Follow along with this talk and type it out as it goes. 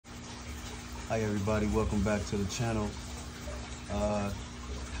Hi everybody, welcome back to the channel.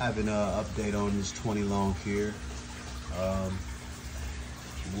 Having an update on this 20 long here.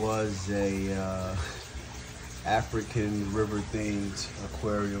 Was a African river themed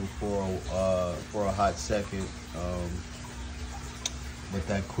aquarium for a hot second, but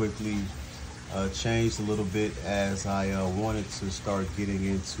that quickly changed a little bit as I wanted to start getting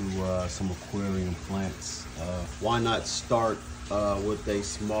into some aquarium plants. Why not start with a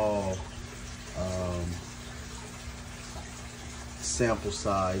small sample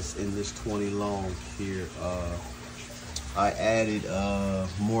size in this 20 long here. I added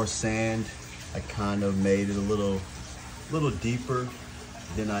more sand. I kind of made it a little deeper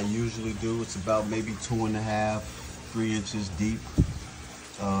than I usually do. It's about maybe 2.5, 3 inches deep.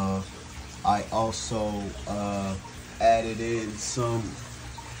 I also added in some,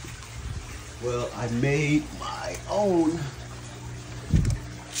 well, I made my own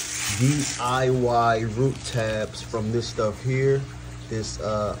DIY root tabs from this stuff here. This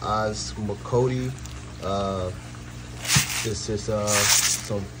Osmocote. This is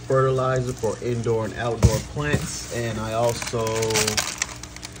some fertilizer for indoor and outdoor plants. And I also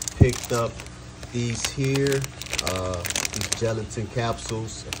picked up these here, these gelatin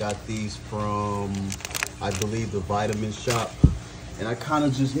capsules. I got these from, I believe, the vitamin shop. And I kind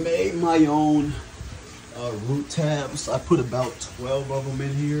of just made my own root tabs. I put about 12 of them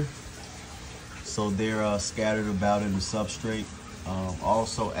in here. So they're scattered about in the substrate.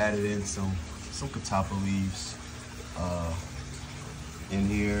 Also added in some catappa leaves in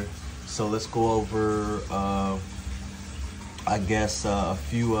here. So let's go over, I guess, a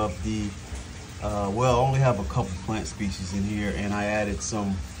few of the, well, I only have a couple plant species in here, and I added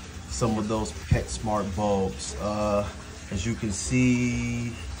some of those PetSmart bulbs. As you can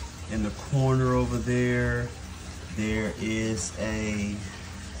see in the corner over there, there is a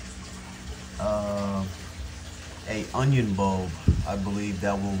onion bulb, I believe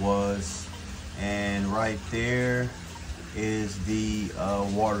that one was, and right there is the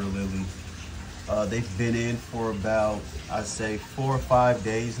water lily. They've been in for about, I'd say, 4 or 5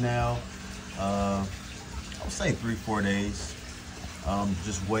 days now. I'll say 3-4 days.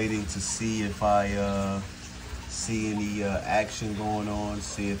 Just waiting to see if I see any action going on,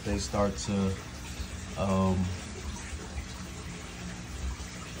 see if they start to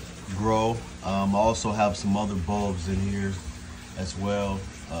grow. I also have some other bulbs in here as well,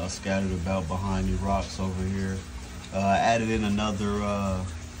 scattered about behind the rocks over here. I added in another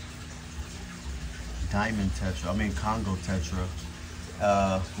Congo tetra.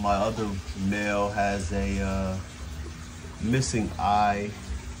 My other male has a missing eye,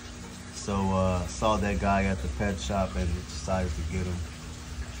 so saw that guy at the pet shop and decided to get him.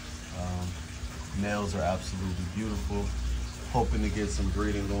 Males are absolutely beautiful. Hoping to get some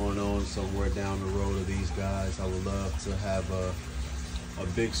breeding going on somewhere down the road of these guys. I would love to have a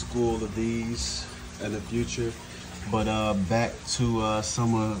big school of these in the future. But back to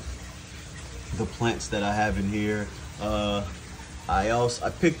some of the plants that I have in here. I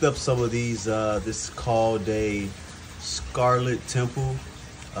picked up some of these. This is called a scarlet temple.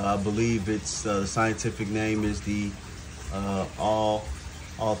 I believe it's the scientific name is the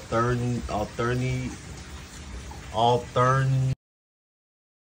Alternanthera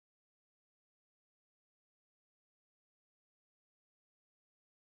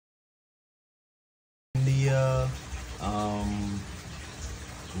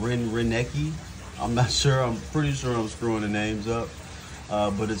Reineckii. I'm not sure. I'm pretty sure I'm screwing the names up,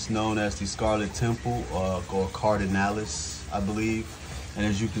 but it's known as the Scarlet Temple or Cardinalis, I believe. And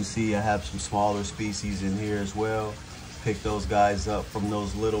as you can see, I have some smaller species in here as well. Pick those guys up from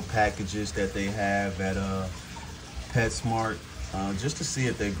those little packages that they have at PetSmart, just to see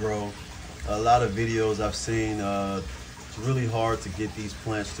if they grow. A lot of videos I've seen, it's really hard to get these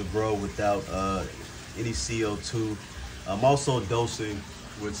plants to grow without any CO2. I'm also dosing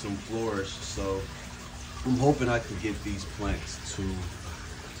with some Flourish, so I'm hoping I can get these plants to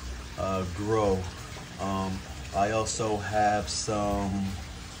grow. I also have some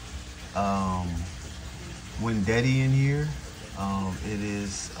Wendetti in here. It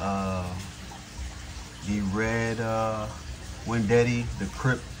is the red Wendetti, the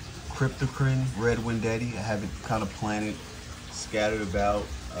cryptocrine red Wendetti. I have it kind of planted, scattered about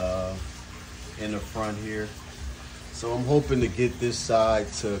in the front here. So I'm hoping to get this side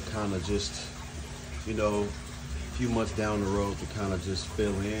to kind of just, you know, a few months down the road to kind of just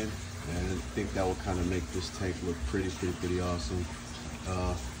fill in. And I think that will kind of make this tank look pretty awesome.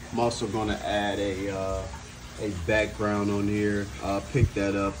 I'm also going to add a background on here. Pick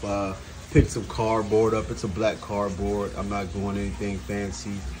that up. Pick some cardboard up. It's a black cardboard. I'm not going anything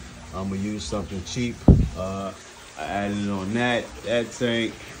fancy. I'm gonna use something cheap. I added on that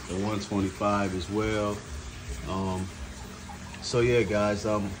tank, the 125 as well. So yeah, guys,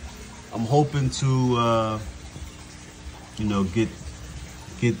 I'm hoping to you know, get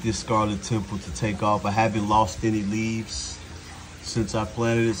this Scarlet Temple to take off. I haven't lost any leaves since I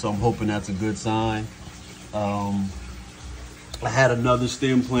planted it, so I'm hoping that's a good sign. I had another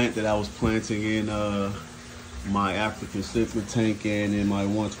stem plant that I was planting in my African cichlids tank and in my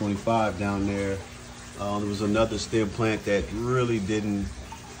 125 down there. There was another stem plant that really didn't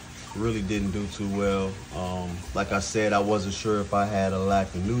do too well. Like I said, I wasn't sure if I had a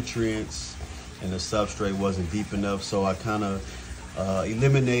lack of nutrients and the substrate wasn't deep enough, so I kind of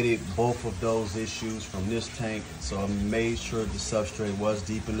eliminated both of those issues from this tank. So I made sure the substrate was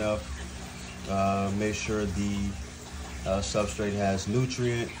deep enough, made sure the substrate has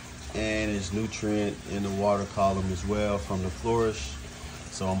nutrient and is nutrient in the water column as well from the flourish.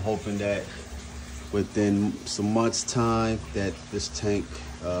 So I'm hoping that within some months time that this tank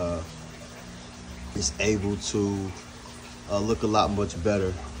is able to look a lot much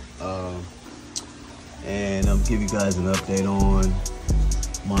better. And I'll give you guys an update on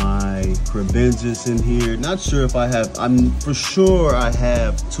my crebensis in here. Not sure if I have, I'm for sure I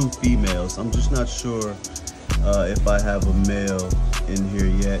have 2 females. I'm just not sure if I have a male in here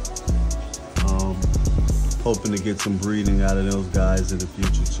yet. Hoping to get some breeding out of those guys in the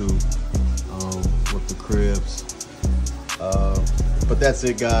future too, with the cribs. But that's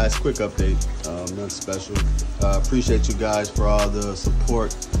it, guys. Quick update, nothing special. Appreciate you guys for all the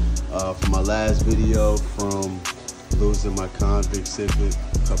support from my last video, from losing my convict cichlid.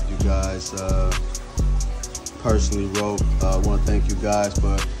 A couple of you guys personally wrote. I want to thank you guys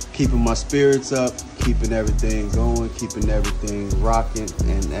for keeping my spirits up, keeping everything going, keeping everything rocking.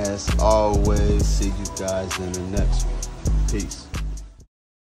 And as always, see you guys in the next one. Peace.